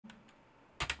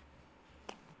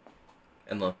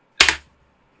SML.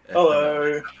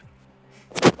 Hello.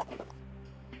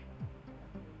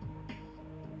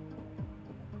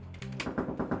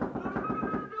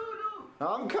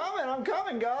 I'm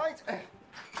coming, guys.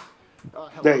 Hello.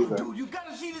 There you go. Dude, you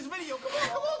gotta see this video. Come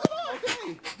on.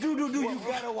 Okay. Dude, you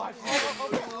gotta watch this.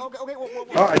 Okay.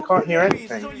 Oh, I can't hear It's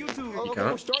anything. on YouTube. You Okay, can't?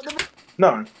 we'll start the video. No.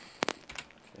 Okay,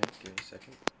 give me a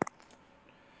second.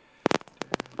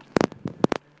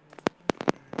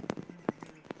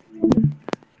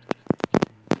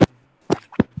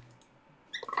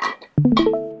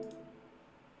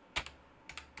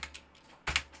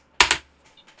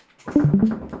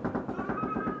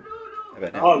 How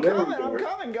about now? Oh, there we I'm go.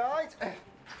 coming, guys.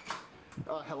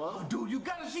 Hello. Dude, you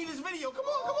gotta see this video. Come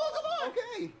on.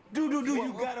 Okay. Dude,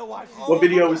 you gotta watch this. What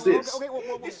video is this? Okay,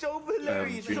 It's so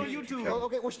hilarious. It's on YouTube.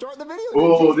 Okay, we'll start the video.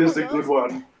 Oh, this is a good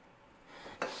one.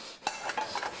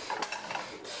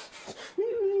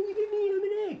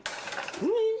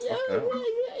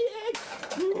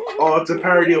 Oh, it's a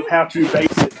parody of How to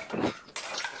Basic.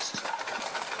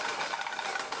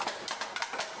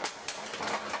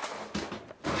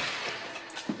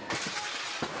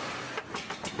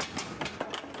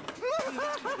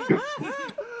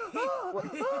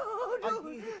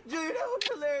 Dude, that was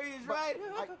hilarious, right?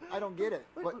 I don't get it.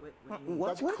 What?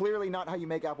 That's clearly not how you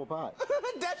make apple pie.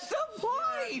 That's the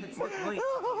point.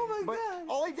 Oh my But god.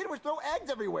 all he did was throw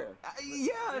eggs everywhere.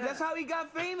 Yeah, that's how he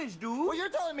got famous, dude. Well, you're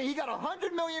telling me he got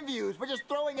 100 million views for just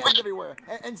throwing eggs everywhere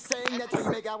and saying that's how you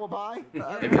make apple pie?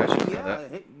 Maybe I should do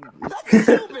that. That's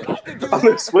stupid. I could do I'm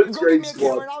that. a Switch Go give me a grade camera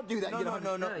squad. and I'll do that. You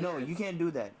know? No, you can't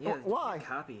do that. Yeah, Why?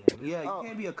 Copy him. Yeah, you Oh.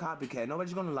 can't be a copycat.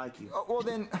 Nobody's gonna like you. Well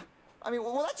then, I mean,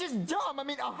 well that's just dumb. I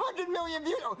mean, 100 million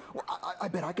views. Oh, well, I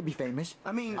bet I could be famous.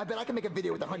 I mean- I bet I can make a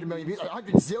video with 100 million views,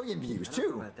 100 zillion views I don't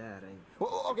know too. about that.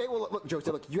 Well, okay. Well, look,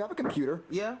 Joseph. Look, you have a computer.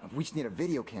 Yeah? We just need a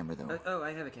video camera though. Oh,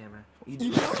 I have a camera. You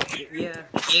do. Yeah,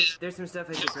 there's some stuff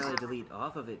I should probably delete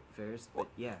off of it first, but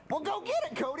yeah. Well, go get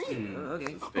it, Cody. Oh,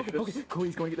 okay. Okay,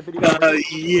 Cody's going to get the video.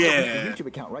 Yeah. The YouTube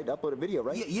account, right? To upload a video,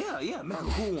 right? Yeah, make a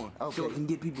cool one. So Okay. it can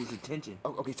get people's attention.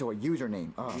 Oh, okay, so a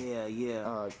username.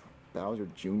 Yeah. Bowser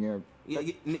Jr.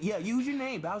 Yeah, use your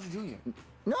name, Bowser Jr.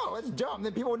 No, that's dumb.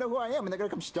 Then people will know who I am, and they're gonna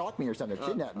come stalk me or something, or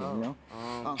kidnap me. You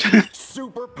know.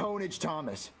 Super Ponage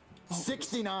Thomas,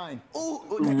 69. Oh,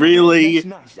 Really? That's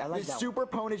nice. I like It's that. Super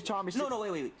Ponage Thomas. No,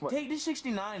 wait. What? Take this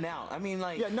 69 out. I mean,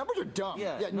 like. Yeah, numbers are dumb.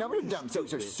 Yeah, numbers are numbers dumb. are So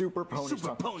stupid. Super Ponage Super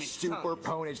Thomas. Ponage Super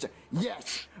Thomas. Ponage.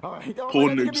 Yes. All right. Oh,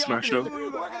 Porn it's gonna nude be smasher. awesome.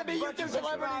 We're gonna be YouTube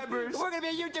celebrities. We're gonna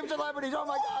be YouTube celebrities. Oh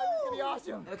my God, it's gonna be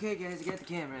awesome. Okay, guys, I got the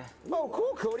camera. Oh,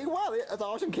 cool, Cody. Wow, that's an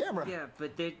awesome camera. Yeah,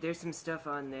 but there's some stuff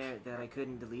on there that I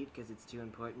couldn't delete because it's too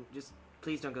important. Just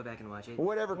please don't go back and watch it.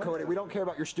 Whatever, Cody. We don't care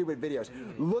about your stupid videos.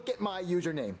 Look at my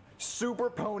username, Super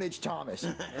Ponage Thomas.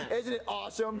 Isn't it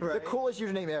awesome? The Right. coolest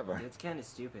username ever. It's kind of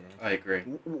stupid. I agree.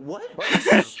 What?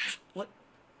 What?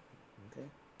 Okay.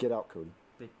 Get out, Cody.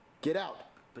 But Get out.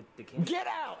 but the camera. Get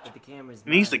out. But the camera's.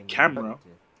 He needs the mine, camera.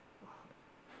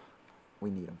 We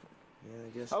need him. Yeah,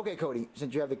 I guess. Okay, Cody.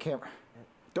 Since you have the camera,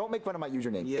 don't make fun of my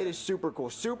username. Yeah. It is super cool.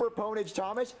 Super Ponage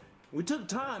Thomas. We took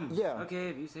time. Yeah. Okay,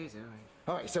 if you say so.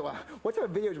 All right. So, what type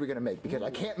of videos are we gonna make? Because I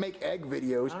can't make egg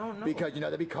videos I don't know. because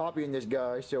they'd be copying this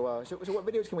guy. So, so what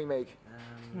videos can we make?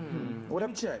 Let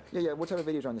me check. Yeah. What type of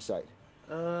videos are on the site?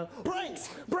 Pranks!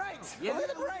 Yeah. Look at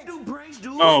the pranks! Do pranks,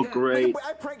 dude. Oh, Yeah. great.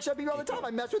 I prank Chef people all the time.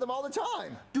 I mess with them all the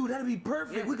time. Dude, that'd be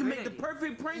perfect. Yeah, we can great make the idea.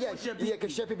 perfect prank Yeah, for Chef yeah,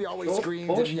 because Chef Pee always Oh, screams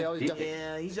oh, and Chef yells. Pee.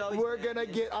 Yeah, he's always. We're gonna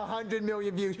get 100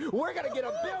 million views. We're gonna get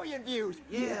 1 billion views.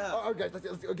 Yeah. Oh, guys, let's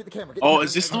get the camera. Oh,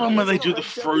 is this the one where they do the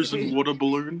frozen water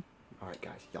balloon? All right,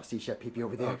 guys, y'all see Chef Pee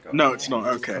over there? Oh, God. No, it's not.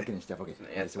 He's Okay. cooking and stuff. Okay.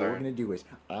 Yeah, So what we're sorry. gonna do is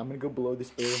I'm gonna go blow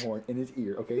this air horn in his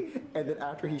ear, okay? And then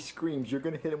after he screams, you're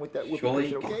gonna hit him with that whoopee Surely.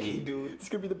 cushion, okay? Dude. It's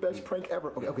gonna be the best prank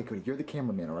ever. Okay, Cody, you're the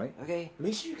cameraman, all right? Okay.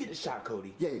 Make sure you get the shot,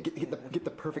 Cody. Yeah, get the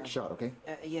perfect shot, okay?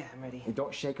 Yeah, I'm ready. And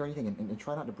don't shake or anything, and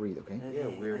try not to breathe, okay? Yeah,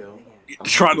 weirdo.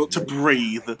 Try not to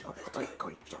breathe. All right,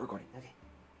 Cody, start recording.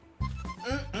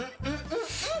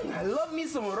 I love me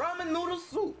some ramen noodle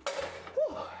soup.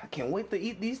 Whew, I can't wait to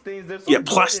eat these things. They're so Yeah, good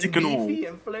plastic and all. beefy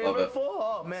and Love it. flavorful.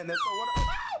 Oh man, that's so wonderful.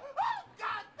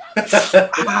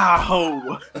 Oh, Ow!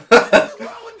 what's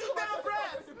wrong with you, damn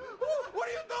friends? What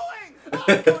are you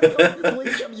doing? Cody,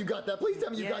 please tell me you got that. Please tell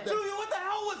me you got that. Julia, what the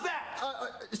hell was that?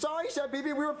 Sorry, Chef Pee,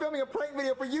 we were filming a prank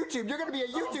video for YouTube. You're gonna be a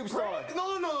YouTube star.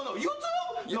 No.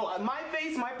 YouTube? No, my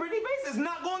face, my pretty face is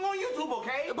not going on YouTube,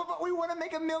 okay? But we want to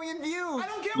make 1 million views. I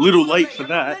don't care. Little what you late make. for I'm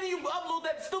that. letting you upload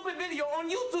that stupid video on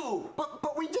YouTube.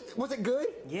 But we just was it good?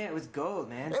 Yeah, it was gold,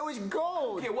 man. It was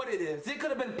gold. Okay, what it is? It could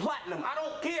have been platinum. I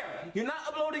don't care. You're not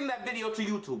uploading that video to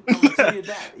YouTube. I'm gonna tell you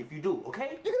that if you do,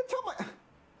 okay? You're gonna tell my.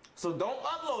 So don't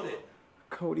upload it.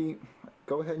 Cody,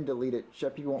 go ahead and delete it.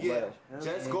 Sheppy won't let us.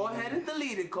 Just go ahead and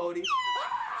delete it, Cody.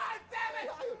 Ah, damn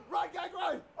it! Run, guys,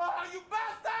 run! Oh, you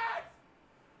bastards!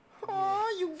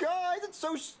 Oh, you guys, it's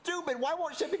so stupid. Why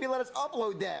won't Sheppy let us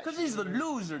upload that? Cause he's a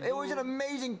loser, dude. It was an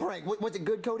amazing prank. Was it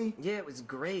good, Cody? Yeah, it was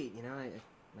great. You know, I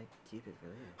might keep it for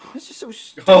later. This is so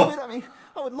stupid. Oh. I mean,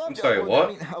 I would love I'm to. sorry, upload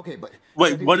what? that. I mean, okay, but.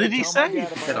 Wait, Sheppy's what gonna did he tell my say? dad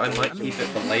He about said I it. might keep it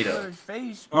for later. His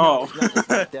face. No, it's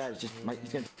not Dad. It's just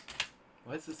he's gonna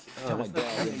Why is this? tell my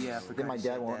that's not- dad. Yeah, I forgot Then my you dad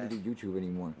said won't let that. me do YouTube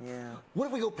anymore. Yeah. What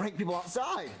if we go prank people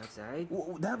outside? Outside?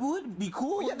 Well, that would be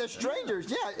cool. Oh, yeah, they're strangers.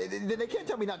 Yeah, they can't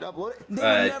tell me not to upload it. They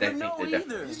I would never think know they either.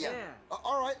 definitely- Yeah. Yeah.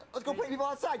 All right, let's go prank people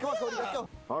outside. Come on, Cody, let's go.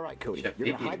 All right, Cody, Shep, you're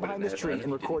he gonna hide behind wouldn't this have tree done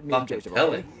and it. record me and Fucking Joseph. tell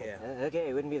okay? it. Yeah. Okay,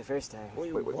 it wouldn't be the first time.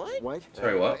 Wait, what?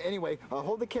 Sorry, what? Anyway,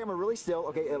 hold the camera really still,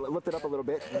 okay? Lift it up a little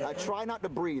bit. Try not to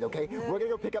breathe, okay? We're gonna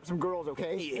go pick up some girls,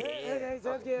 okay? Okay,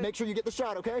 sounds good. Make sure you get the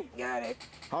shot, okay? Got it.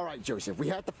 All right, Joseph, we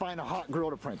have to find a hot girl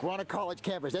to prank. We're on a college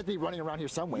campus. They have to be running around here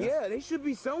somewhere. Yeah, they should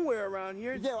be somewhere around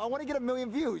here. Yeah, I want to get 1,000,000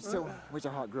 views. So, where's a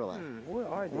hot girl at? Where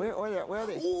are they? Where are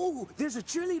they? Ooh, there's a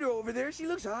cheerleader over there. She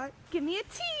looks hot. Give me a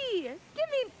T. Give me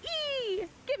an E.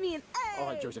 Give me an A. All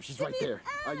right, Joseph, she's Give right me there.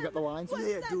 an You got the lines? What's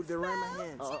Yeah, that dude, they're right in my spell?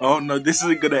 hands. Oh no, this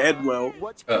isn't gonna end well.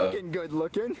 What's Uh-oh. cooking good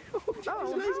looking? Oh,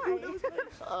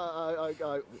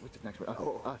 What's the next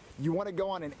one? You want to go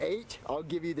on an 8? I'll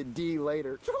give you the D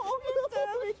later.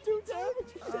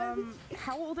 hi.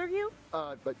 How old are you?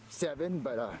 But 7,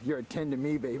 but you're a 10 to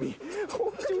me, baby.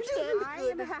 I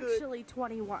am actually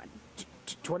 21.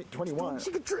 21.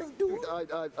 She could drink, dude.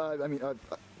 I mean,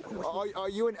 are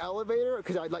you an elevator?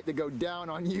 Because I'd like to go down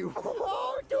on you.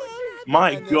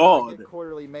 My And then I God. get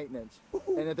quarterly maintenance.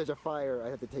 And if there's a fire, I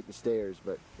have to take the stairs.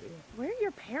 But Where are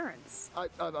your parents?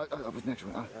 what's the next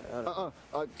one?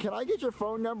 Can I get your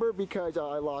phone number because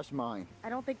I lost mine? I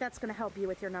don't think that's going to help you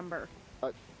with your number.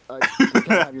 Can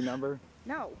I have your number?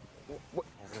 No.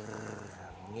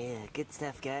 Yeah, good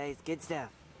stuff, guys. Good stuff.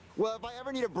 Well, if I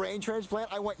ever need a brain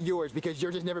transplant, I want yours because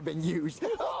yours has never been used.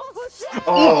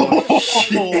 Oh,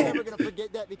 I'm never gonna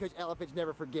forget that because elephants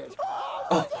never forget.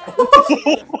 Oh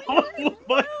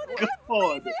my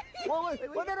God.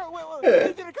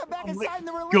 He's gonna come back and sign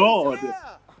the release. God.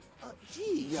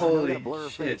 Yeah, Holy blur her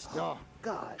shit. face. Oh,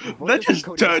 God. That just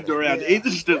turned around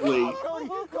instantly.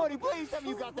 Cody, please tell me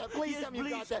you got that. Please tell me you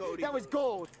got that. Cody. That was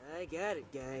gold. I got it,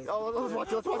 guys. Oh, let's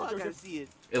watch it. Let's Oh, watch I it. gotta Joseph. see it.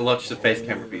 It launched the face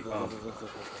camera beat. Oh.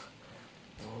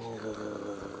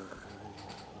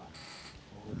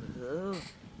 Oh,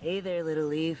 hey there, little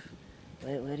leaf.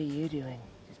 What are you doing?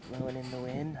 Just blowing in the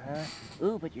wind, huh?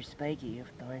 Ooh, but you're spiky. You have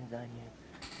thorns on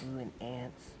you. Ooh, and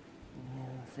ants.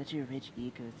 Such a rich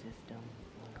ecosystem.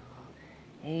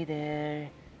 Hey there.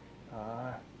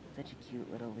 Aw, such a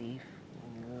cute little leaf.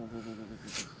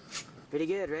 Pretty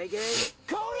good, right, guys?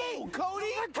 Cody! Cody,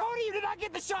 you did not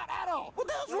get the shot at all. What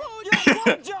the hell's wrong? You had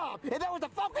one job, and that was to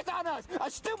focus on us.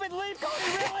 A stupid leaf,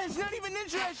 Cody, really? It's not even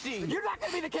interesting. You're not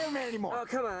gonna be the cameraman anymore. Oh,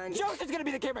 come on. Joseph's gonna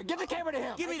be the cameraman. Give the camera to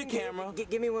him. Give me the camera.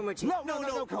 Give me one more chance.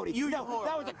 No, Cody. You no, whore.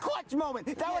 that was a clutch moment.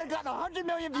 That would have gotten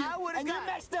 100,000,000 views, I would've and you got it.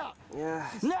 messed up. Yeah.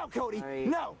 No, Cody. Sorry.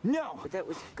 No. But that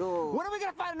was gold. When are we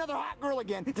gonna find another hot girl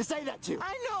again to say that to?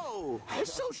 I know.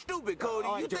 It's so stupid, Cody.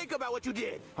 All right, You Joe. think about what you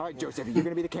did. All right, Joseph, you're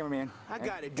gonna be the cameraman. I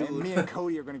got it, And dude. me and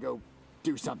Cody are gonna go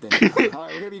do something. All right,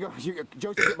 we're gonna be going.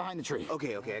 Joseph, get behind the tree.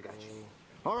 Okay, I got you.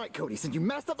 All right, Cody. Since you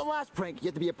messed up the last prank, you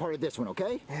have to be a part of this one,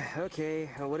 okay? Okay,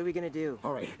 what are we gonna do?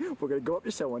 All right, we're gonna go up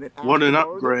to someone and ask What an to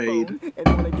borrow their upgrade. phone, and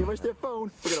then when they give us their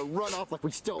phone, we're gonna run off like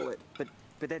we stole it. But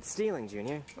that's stealing,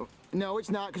 Junior. No, it's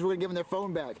not, because we're gonna give them their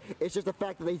phone back. It's just the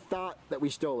fact that they thought that we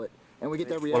stole it, and we get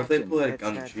their What if they reaction. pull out a That's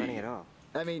gun not funny at G? all.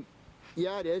 I mean,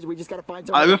 yeah, it is. We just gotta find I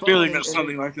someone. have a with phone feeling and- that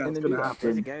something like and that's then gonna do that.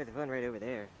 There's a happen. guy with a phone right over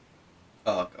there.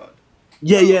 Oh god.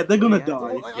 Yeah, they're gonna Yeah.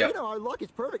 die. Well, Yep. you know, our luck is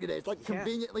perfect today. It's like Yeah.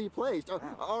 conveniently placed.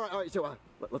 All right. So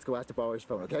let's go ask to borrow his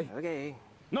phone, okay? Okay.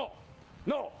 No,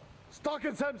 stock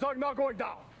in Samsung not going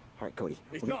down. All right, Cody.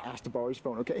 It's We're gonna not. ask to borrow his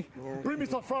phone, okay? Bring me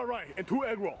some fried rice and 2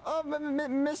 egg roll.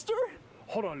 Mister?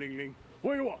 Hold on, Ling Ling.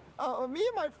 What do you want? Me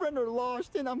and my friend are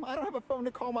lost, and I don't have a phone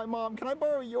to call my mom. Can I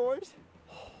borrow yours?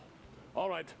 All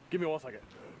right, give me 1 second.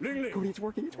 Ling Cody, Ling. it's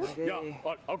working. Okay.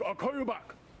 Yeah, I'll call you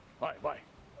back. All right, bye.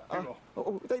 Here you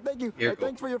go. Thank you. Here, go.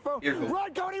 Thanks for your phone. Here, go.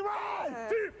 Run, Cody, run!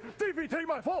 Thief, take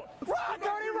my phone. Run,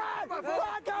 Cody, run!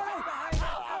 Run, Cody!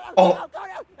 Oh.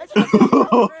 Cody!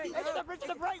 It's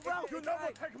the break, bro! You never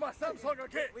take my Samsung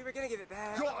again. We were gonna give it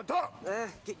back. You're a dog.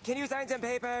 Can you sign some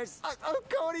papers?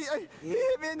 Cody, he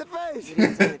hit me in the face. He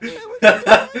didn't sign the It paper. was a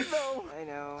prank, though. I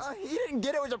know. He didn't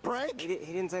get it was a prank. He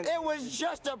didn't sign. It was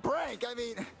just a prank. I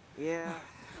mean, Yeah.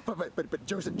 But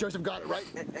Joseph got it right.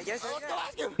 Yes,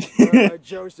 Let's go ask him.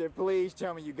 Joseph, please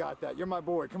tell me you got that. You're my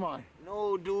boy. Come on.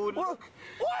 No, dude. What?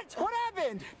 What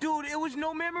happened? Dude, it was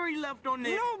no memory left on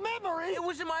there. No memory. It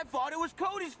wasn't my fault. It was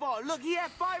Cody's fault. Look, he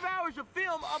had 5 hours of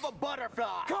film of a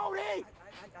butterfly. Cody!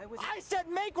 I said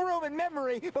make room in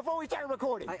memory before we started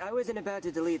recording. I wasn't about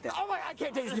to delete that. Oh my! I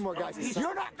can't take this anymore, guys.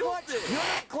 You're not clutch. You're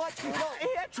not clutch. No.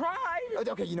 I tried.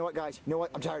 Okay, you know what, guys? You know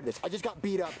what? I'm tired of this. I just got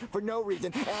beat up for no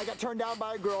reason, and I got turned down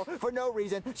by a girl for no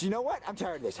reason. So you know what? I'm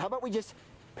tired of this. How about we just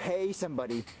pay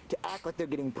somebody to act like they're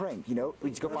getting pranked? You know, we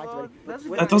just go find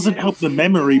somebody. That doesn't help the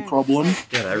memory problem.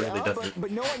 Yeah, that really doesn't.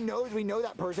 But no one knows we know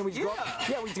that person. We just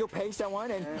go, we just go pay someone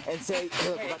and say,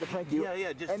 look, we're about to prank you.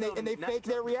 Yeah, just and they fake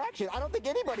their reaction. I don't think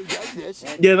anybody does this.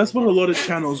 Yeah, that's what a lot of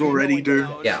channels already do.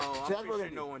 Yeah. So that's what we're gonna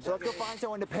do. So let's go find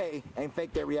someone to pay and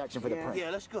fake their reaction for the prank. Yeah,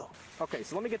 let's go. Okay,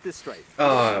 so let me get this straight.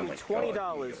 Oh my $20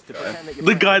 God. to pretend that you're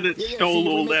The guy that Yeah, yeah, stole see, we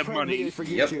all make their prank money. videos for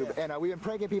Yep. YouTube, and we've been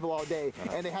pranking people all day,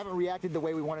 and they haven't reacted the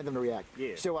way we wanted them to react.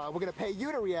 Yeah. So we're gonna pay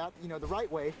you to react, you know, the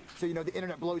right way, so you know the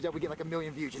internet blows up, we get like 1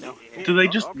 million views, you know. Do they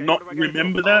just Okay, not what am I gonna do?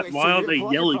 remember that? Okay, so Why you're are gonna they pull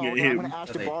out your yelling phone, at and I'm him? gonna ask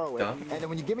Are to they borrow it, dumb? and then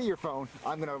when you give me your phone,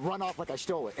 I'm gonna run off like I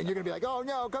stole it, and you're gonna be like, oh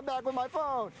no, come back with my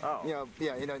phone. Oh. You know,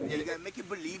 yeah, you know. You gotta make it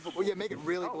believable. Well, yeah, make it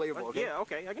really believable. Okay? Yeah,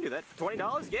 okay, I can do that.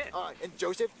 $20? Yeah. And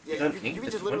Joseph, yeah, don't you need can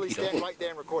the just literally stand $20. right there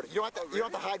and record it. You don't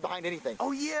have to hide behind anything.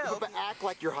 Oh, yeah. But act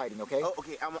like you're hiding, okay? Oh,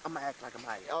 okay, I'm gonna act like I'm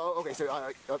hiding. Oh, okay. So,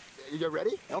 you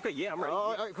ready? Okay, yeah, I'm ready.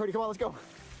 All right, Cody, come on, let's go.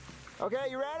 Okay,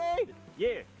 you ready?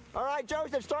 Yeah. All right,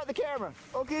 Joseph, start the camera.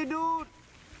 Okay, dude.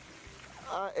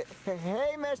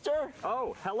 Hey, mister.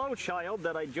 Oh, hello, child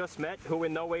that I just met, who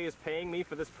in no way is paying me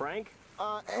for this prank.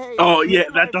 Hey. Oh, me yeah,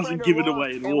 and my that doesn't friend give are it away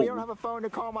at lost, and we all. don't have a phone to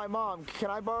call my mom. Can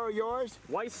I borrow yours?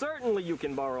 Why, certainly you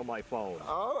can borrow my phone.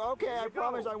 Oh, okay. I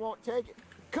promise I won't take it.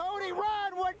 Cody,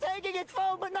 run! We're taking his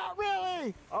phone, but not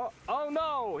really. Oh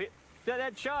no!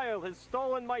 That child has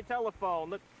stolen my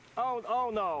telephone. Oh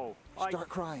no! Start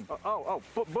crying.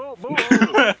 Boo boo boo!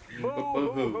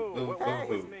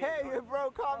 Hey, bro,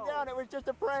 calm down. It was just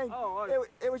a prank.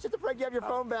 It was just a prank. You have your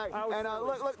phone back. And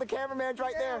look, the cameraman's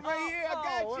right there. Right here,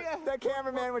 I got you. The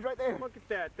cameraman was right there. Look at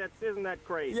that. Isn't that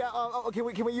crazy? Yeah.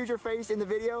 Can we use your face in the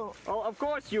video? Oh, of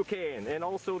course you can. And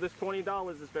also, this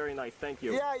 $20 is very nice. Thank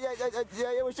you. Yeah.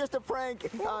 It was just a prank.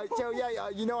 So yeah,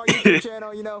 you know our YouTube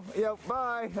channel. You know.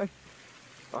 Bye.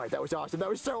 All right, that was awesome. That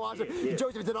was so awesome. Yeah.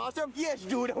 Joseph, is it awesome? Yes,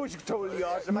 dude, that was totally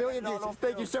awesome. A million views.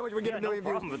 Thank you so much for getting Yeah, a million no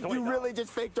problem. views. You really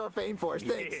just faked our fame for us.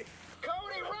 Thanks. Yeah.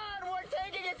 Cody, run! We're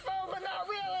taking his phone, but not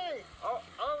really.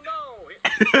 Oh no!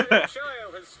 That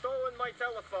child has stolen my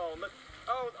telephone.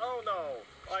 Oh no!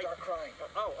 Start crying.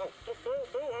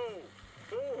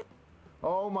 Boo!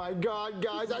 Oh my God,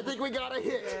 guys! I think we got a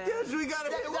hit. Yes, we got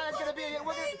it. That's gonna be it.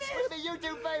 We're gonna be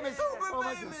YouTube famous. Super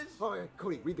my famous. God. Oh yeah,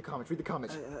 Cody, read the comments.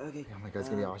 Okay. Oh my God, it's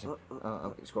gonna be awesome.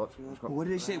 Okay, scroll up. What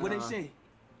did they say? What did they say?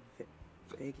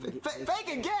 Fake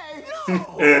and gay?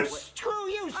 No! Screw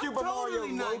you, Super Mario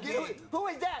totally not Logan. gay. Who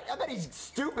is that? I bet he's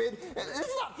stupid. This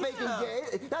is not fake and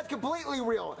gay. That's completely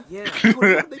real. Yeah. What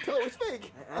did they tell it was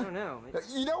fake? I don't know.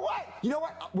 You know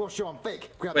what? We'll show him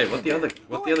fake. Grab Wait, the what the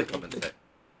camera. other comments say?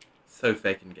 So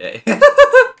fake and gay.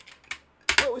 Oh,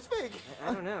 it was fake.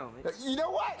 I don't know. You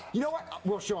know what?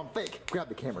 We'll show him fake. Grab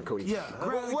the camera, Cody. Yeah.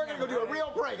 We're gonna go do a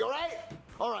real prank, all right?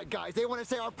 All right, guys. They want to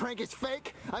say our prank is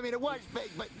fake. I mean, it was fake,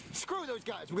 but screw those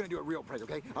guys. We're gonna do a real prank,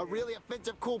 okay? A really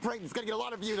offensive, cool prank. It's gonna get a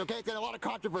lot of views, okay? It's got a lot of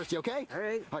controversy, okay? All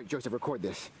right. All right, Joseph, record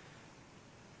this.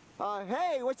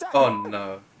 Hey, what's up? Oh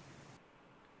no.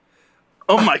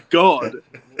 Oh my God.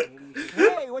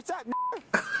 Hey, what's up?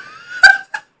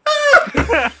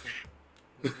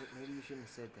 Maybe you shouldn't have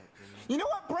said that. You know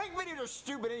what? Prank videos are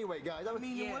stupid anyway, guys. That was,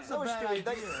 it was that a was bad stupid.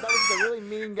 That idea. was just a really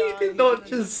mean guy. He did not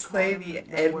just say the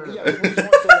N word. Yeah, we just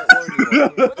won't say that word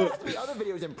anymore. But there has to be other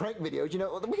videos and prank videos. You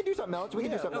know, we can do something else. We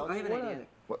can do something Oh, I else. have an idea.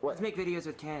 What? Let's make videos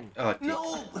with Ken. Oh, dear.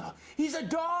 No, he's a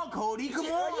dog, Cody. Come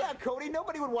on. Yeah, Cody.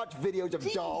 Nobody would watch videos of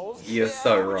dolls. You're so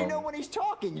How would wrong. you know when he's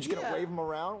talking? You're just gonna Yeah. wave him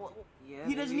around. Yeah,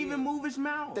 He doesn't maybe. even move his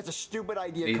mouth. That's a stupid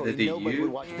idea, Neither Cody. do Nobody you.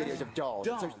 would watch Yeah. videos of dolls.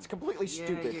 It's completely Yeah,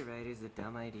 stupid. you're right. It's a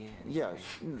dumb idea. Yeah,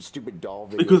 stupid doll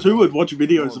videos. Because who would watch No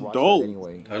videos one of watches dolls? that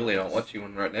Anyway. Totally not watching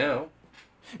one right now.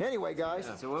 Anyway, guys.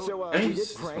 So what- So And we he's did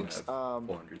just gonna pranks. have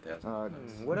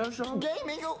 400,000. What else, Sean?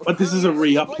 Gaming. But this is a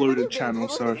Play video re-uploaded games. channel,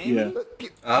 Look, so look, yeah.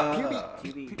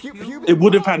 Puby. It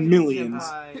would have had millions.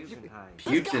 Cubes and pies.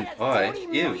 Cubes and pie. Ew.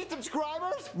 Million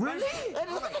subscribers? Really?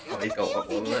 Oh, he got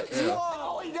one on that, yeah.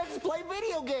 Whoa, he doesn't play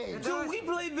video games. Dude, we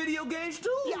play video games too.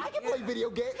 Yeah, I can play video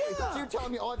games. So you're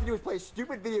telling me all I have to do is play a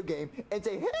stupid video game and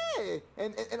say, hey,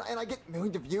 and I get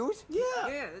millions of views?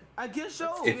 Yeah, I guess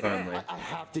so. If only. I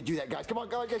have to do that, guys. Come on,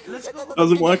 guys.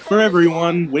 Doesn't work for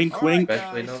everyone. Wink, wink.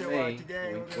 Especially not so, me.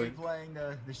 today Wink, we're going wink. to be playing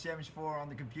the Sims 4 on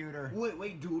the computer.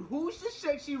 Wait, dude, who's the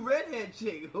sexy redhead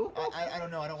chick? Who? I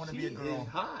don't know. I don't want to be a girl. Is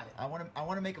hot. I want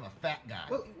to make him a fat guy.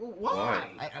 Why?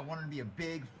 I want him to be a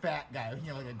big fat guy, you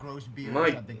know, like a gross beard or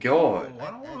My something. God.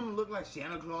 I don't want him to look like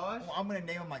Santa Claus. Well, I'm gonna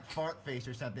name him like Fart Face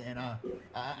or something, and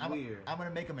Weird. I'm gonna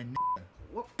make him a.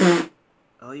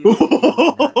 Oh, you.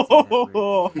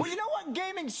 Well, you know what?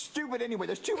 Gaming's stupid anyway.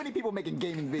 There's too many people making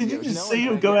gaming videos. Did you know? see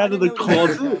him Like, go I out of the didn't know there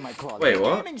was a guy closet? in my closet. Wait,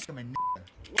 what? Gaming's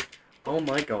Oh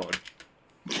my God.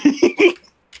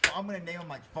 I'm gonna name him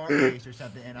like Fart Face or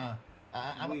something, and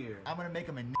Weird. I'm gonna make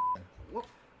him a.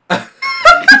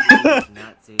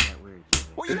 Not say that word.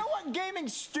 Well, you know what?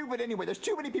 Gaming's stupid anyway. There's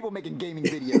too many people making gaming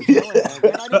videos. You know?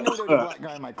 And I didn't know there was a black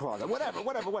guy in my closet. Whatever.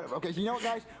 Okay, so you know what,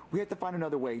 guys? We have to find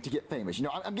another way to get famous. You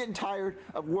know, I'm getting tired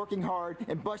of working hard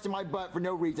and busting my butt for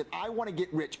no reason. I want to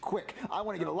get rich quick. I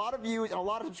want to get a lot of views and a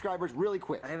lot of subscribers really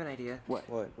quick. I have an idea. What?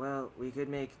 Well, we could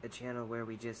make a channel where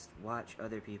we just watch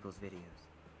other people's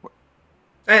videos.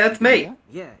 Hey, that's me.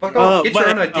 Yeah. Fuck yeah. off. Get your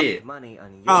own Make idea. money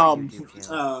on your YouTube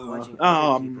channel, uh, watching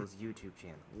other people's YouTube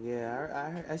channel.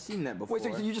 Yeah, I seen that before. Wait,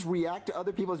 so you just react to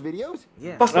other people's videos?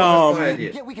 Yeah. Fuck off. That's my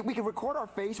idea. Yeah, we can record our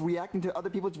face reacting to other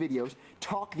people's videos,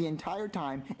 talk the entire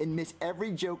time, and miss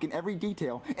every joke and every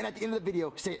detail, and at the end of the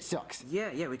video, say it sucks.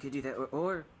 Yeah, we could do that,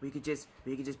 or we could just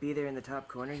be there in the top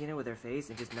corner, you know, with our face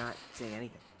and just not say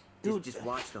anything. Just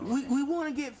watch the whole thing. We want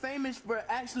to get famous for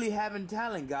actually having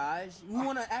talent, guys. We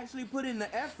want to actually put in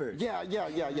the effort. Yeah.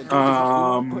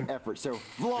 Put effort. So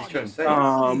What you trying to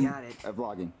vlogging. say? You got it.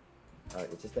 Vlogging. All right,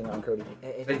 it's this thing on Cody.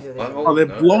 Hey, Hey, do butthole? Oh, they're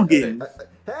No, vlogging. that's it.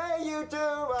 Hey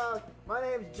YouTube, my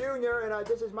name's Junior, and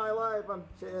this is my life. I'm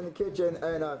sitting in the kitchen,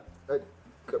 and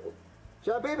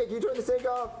Shut baby, can you turn the sink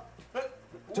off?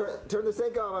 Turn the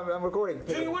sink off. I'm recording.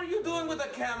 Junior, what are you doing with the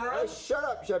camera? Hey, shut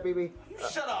up, Shut baby.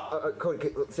 Shut up. Cody,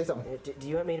 say something. Do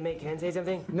you want me to make Ken say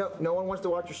something? No one wants to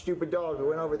watch your stupid dog. We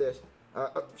went over this.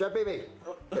 Shut baby.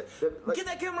 Get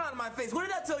that camera out of my face. What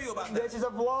did I tell you about that? This is a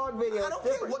vlog video. I don't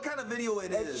care what kind of video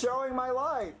it It's is. showing my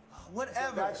life.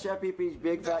 Whatever. That's Chef Pee-Pee's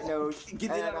big fat nose. Get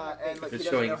that out of my face. like, It's he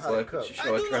doesn't showing know his how to life. cook. It should I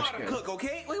show a do know trash how to can. cook,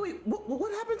 okay? Wait.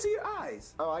 What happened to your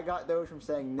eyes? Oh, I got those from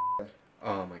saying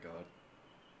Oh my God.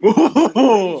 Where did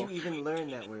you even learn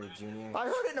that word, Junior? I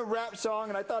heard it in a rap song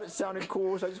and I thought it sounded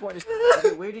cool, so I just wanted to.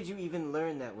 Okay, where did you even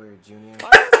learn that word, Junior?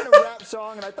 I heard it in a rap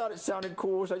song and I thought it sounded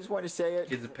cool, so I just wanted to say it.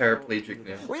 He's a paraplegic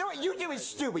now. Well, you know what? YouTube is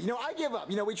stupid. You know, I give up.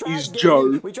 You know, we tried He's gaming,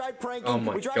 Joe. we tried pranking, Oh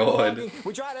my we tried God. vlogging,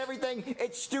 we tried everything.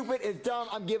 It's stupid, it's dumb,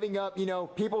 I'm giving up. You know,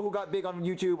 people who got big on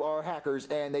YouTube are hackers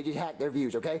and they just hack their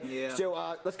views, okay? Yeah. So,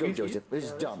 let's go, Joseph. This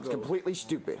is dumb. It's completely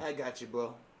stupid. I got you,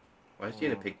 bro. Why is he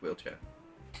in a pig wheelchair?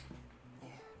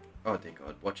 Oh dear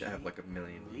God, watch it have like 1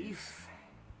 million views. Leaf.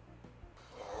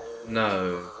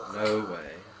 No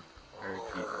way. Very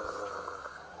cute.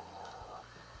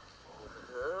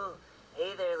 Oh,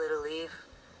 hey there, little leaf.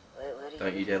 What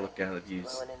Don't you dare look down at the views.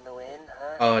 blowing in the wind,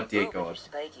 huh? Oh dear but God. you're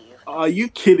spiky. Are you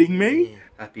kidding me?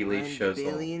 Happy Leaf 1 shows all.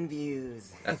 billion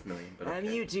views. That's million, but okay. I'm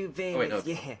YouTube famous. Oh wait, no,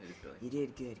 yeah. it is billion. You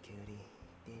did good, Cody.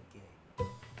 Did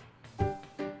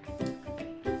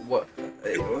good. What?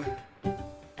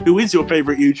 Who is your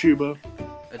favorite YouTuber?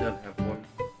 I don't have one.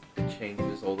 It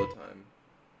changes all the time.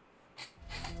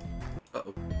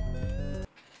 Uh-oh.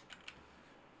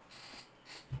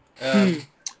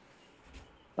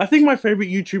 I think my favorite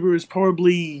YouTuber is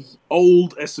probably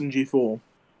old SMG4.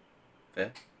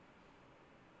 Fair.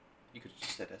 You could have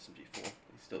just said SMG4.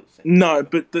 It's still the same. No,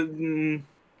 but the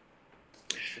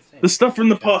stuff from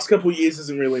the past couple years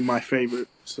isn't really my favorite.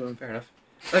 So. Fair enough.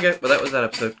 Okay, well that was that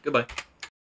episode. Goodbye.